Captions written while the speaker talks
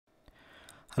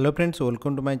Hello friends,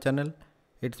 welcome to my channel.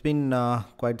 It's been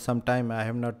quite some time. I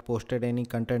have not posted any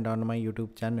content on my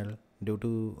YouTube channel due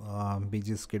to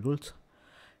busy schedules.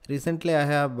 Recently, I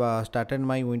have started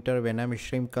my winter Vannamei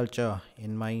Shrimp Culture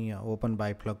in my open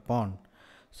Biofloc pond.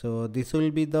 So this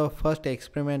will be the first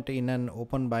experiment in an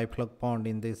open Biofloc pond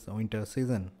in this winter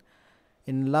season.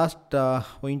 In last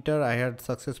winter, I had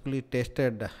successfully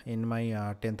tested in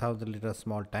my 10,000 liter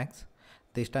small tanks.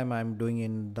 This time I am doing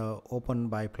in the open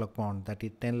Biofloc pond, that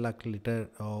is 10 lakh liter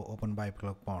open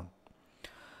Biofloc pond.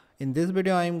 In this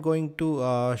video, I am going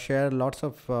to share lots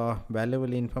of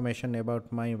valuable information about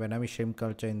my Vannamei shrimp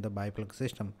culture in the Biofloc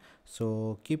system.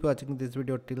 So keep watching this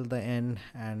video till the end,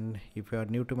 and if you are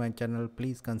new to my channel,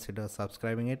 please consider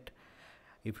subscribing it.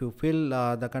 If you feel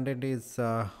the content is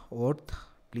worth,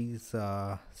 please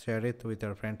share it with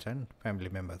your friends and family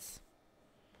members.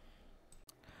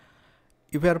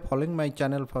 If you are following my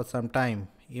channel for some time,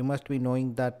 you must be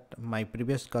knowing that my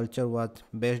previous culture was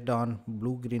based on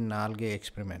blue-green algae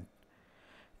experiment.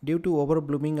 Due to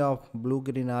overblooming of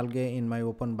blue-green algae in my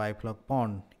open Biofloc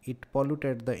pond, it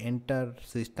polluted the entire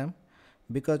system,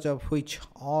 because of which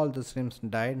all the shrimps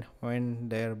died when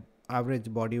their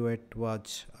average body weight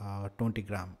was 20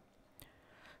 gram.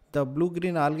 The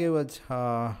blue-green algae was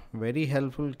very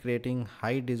helpful, creating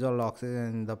high dissolved oxygen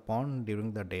in the pond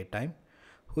during the daytime,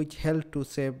 which helped to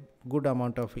save good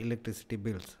amount of electricity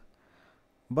bills.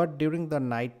 But during the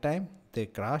night time, they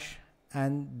crash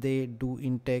and they do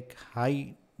intake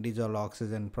high dissolved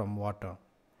oxygen from water.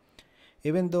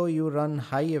 Even though you run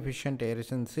high efficient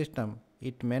aeration system,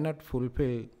 it may not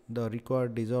fulfill the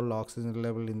required dissolved oxygen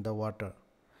level in the water,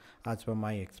 as per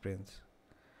my experience.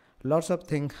 Lots of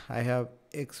things I have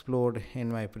explored in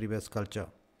my previous culture.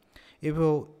 If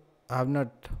you have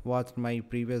not watched my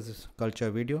previous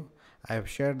culture video, I have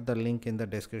shared the link in the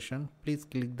description. Please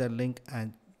click the link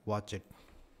and watch it.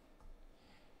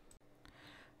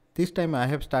 This time I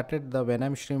have started the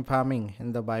Vannamei shrimp farming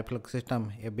in the Biofloc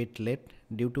system a bit late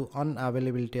due to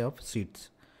unavailability of seeds.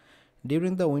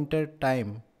 During the winter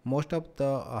time, most of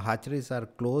the hatcheries are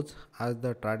closed, as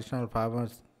the traditional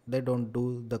farmers, they don't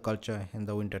do the culture in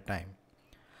the winter time.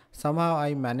 Somehow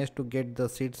I managed to get the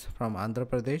seeds from Andhra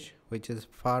Pradesh, which is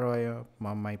far away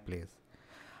from my place.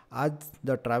 As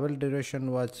the travel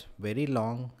duration was very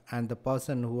long and the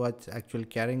person who was actually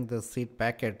carrying the seed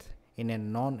packets in a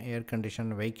non-air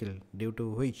conditioned vehicle, due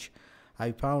to which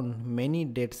I found many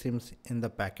dead shrimps in the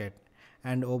packet,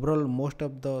 and overall most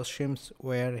of the shrimps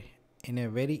were in a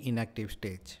very inactive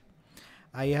stage.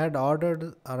 I had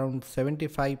ordered around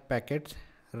 75 packets,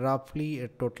 roughly a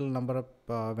total number of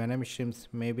Vannamei shrimps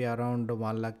may be around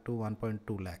 1 lakh to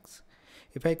 1.2 lakhs.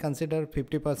 If I consider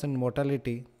 50%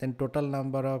 mortality, then total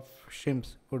number of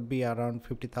shrimps would be around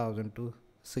 50,000 to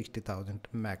 60,000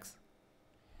 max.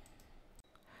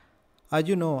 As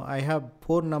you know, I have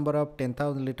 4 number of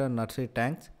 10,000 liter nursery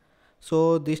tanks.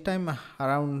 So this time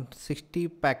around 60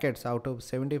 packets out of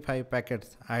 75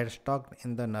 packets I had stocked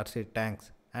in the nursery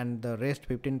tanks, and the rest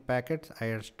 15 packets I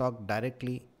had stocked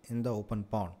directly in the open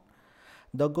pond.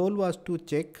 The goal was to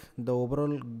check the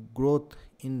overall growth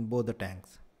in both the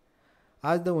tanks.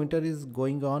 As the winter is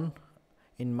going on,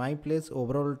 in my place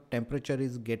overall temperature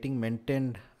is getting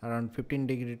maintained around 15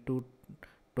 degree to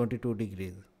 22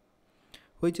 degrees,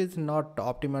 which is not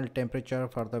optimal temperature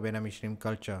for the Vannamei shrimp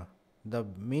culture. The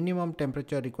minimum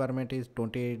temperature requirement is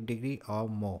 28 degree or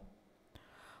more.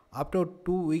 After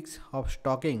 2 weeks of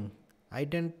stocking, I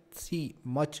didn't see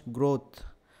much growth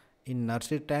in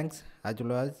nursery tanks as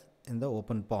well as in the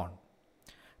open pond.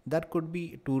 That could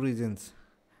be two reasons: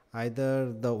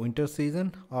 either the winter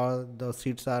season or the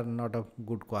seeds are not of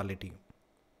good quality.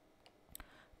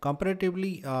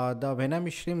 Comparatively, the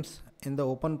Vannamei shrimps in the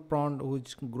open pond,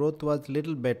 which growth was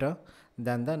little better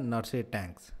than the nursery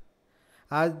tanks,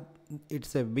 as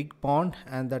it's a big pond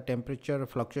and the temperature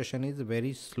fluctuation is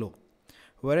very slow.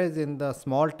 Whereas in the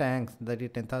small tanks, that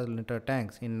is 10,000 liter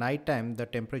tanks, in night time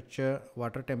the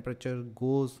water temperature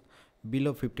goes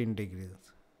below 15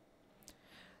 degrees.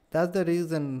 That's the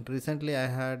reason recently I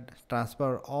had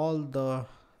transferred all the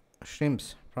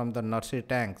shrimps from the nursery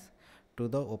tanks to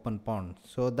the open pond,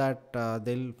 so that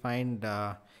they'll find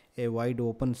a wide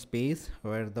open space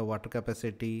where the water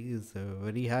capacity is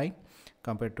very high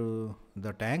compared to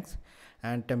the tanks,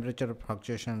 and temperature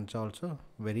fluctuation is also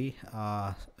very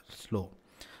slow.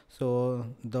 So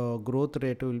the growth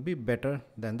rate will be better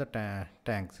than the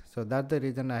tanks. So that's the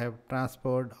reason I have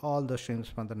transferred all the shrimps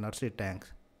from the nursery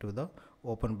tanks to the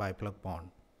open Biofloc pond.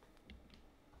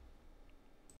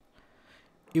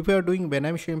 If you are doing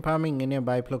Vannamei shrimp farming in a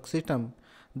Biofloc system,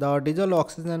 the dissolved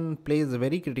oxygen plays a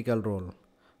very critical role.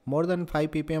 More than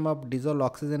 5 ppm of dissolved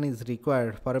oxygen is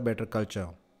required for a better culture.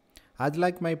 As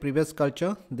like my previous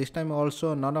culture, this time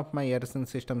also none of my aeration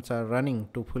systems are running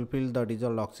to fulfill the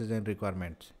dissolved oxygen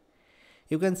requirements.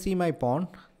 You can see my pond,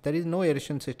 there is no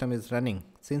aeration system is running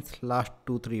since last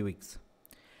 2-3 weeks.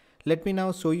 Let me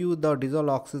now show you the dissolved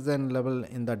oxygen level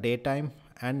in the daytime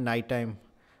and nighttime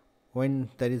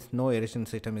when there is no aeration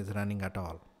system is running at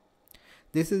all.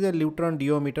 This is a Lutron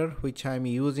diometer which I am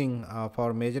using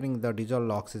for measuring the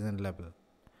dissolved oxygen level.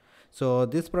 So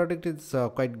this product is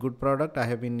quite good product. I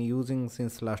have been using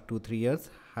since last 2-3 years.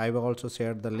 I have also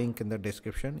shared the link in the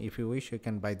description. If you wish, you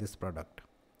can buy this product.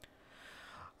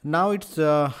 Now it's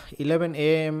 11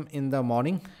 a.m. in the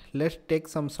morning. Let's take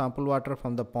some sample water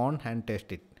from the pond and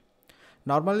test it.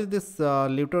 Normally this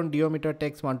Lutron diometer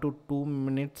takes 1 to 2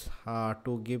 minutes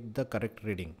to give the correct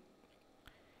reading.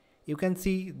 You can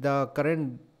see the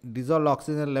current dissolved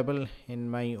oxygen level in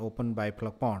my open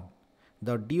Biofloc pond.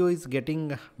 The DO is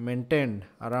getting maintained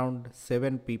around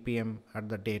 7 ppm at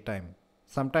the daytime.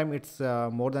 Sometimes it's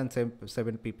more than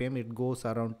 7 ppm. It goes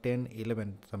around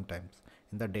 10-11 sometimes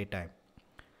in the daytime.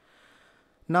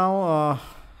 Now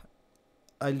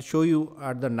I'll show you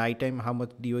at the night time how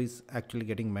much DO is actually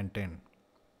getting maintained.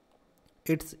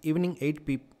 It's evening 8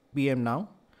 p.m. now.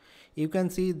 You can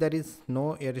see there is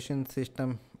no aeration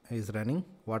system is running.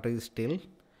 Water is still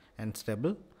and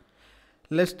stable.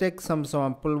 Let's take some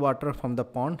sample water from the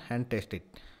pond and test it.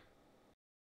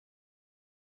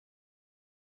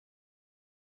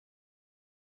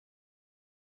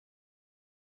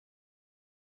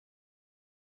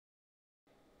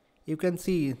 You can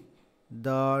see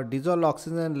the dissolved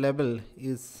oxygen level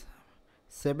is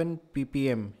 7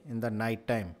 ppm in the night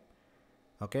time,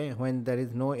 okay, when there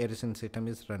is no aeration system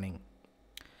is running.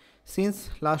 Since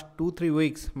last 2-3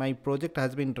 weeks my project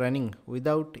has been running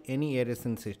without any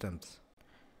aeration systems.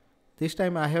 This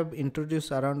time I have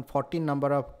introduced around 14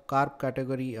 number of carp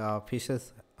category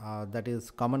fishes, that is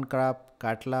common crab,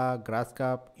 catla, grass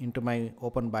carp, into my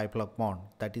open Biofloc pond,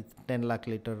 that is 10 lakh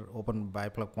liter open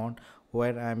Biofloc pond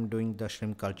where I am doing the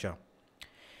shrimp culture.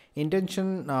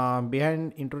 Intention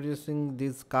behind introducing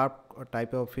these carp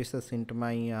type of fishes into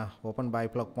my open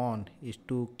Biofloc pond is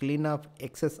to clean up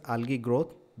excess algae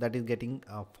growth that is getting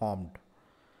formed.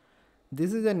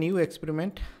 This is a new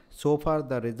experiment. So far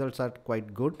the results are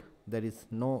quite good. There is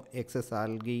no excess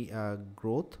algae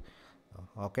growth,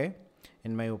 okay,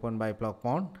 in my open Biofloc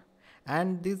pond,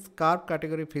 and these carp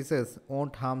category fishes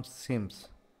won't harm shrimps.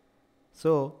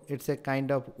 So it's a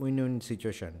kind of win-win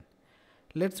situation.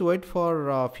 Let's wait for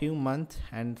a few months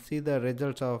and see the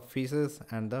results of fishes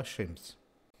and the shrimps.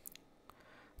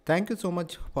 Thank you so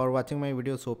much for watching my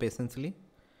video so patiently.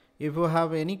 If you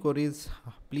have any queries,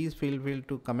 please feel free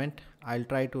to comment. I'll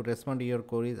try to respond to your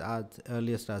queries as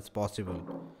earliest as possible.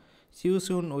 See you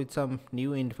soon with some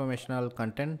new informational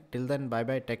content. Till then, bye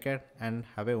bye, take care and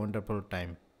have a wonderful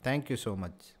time. Thank you so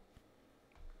much.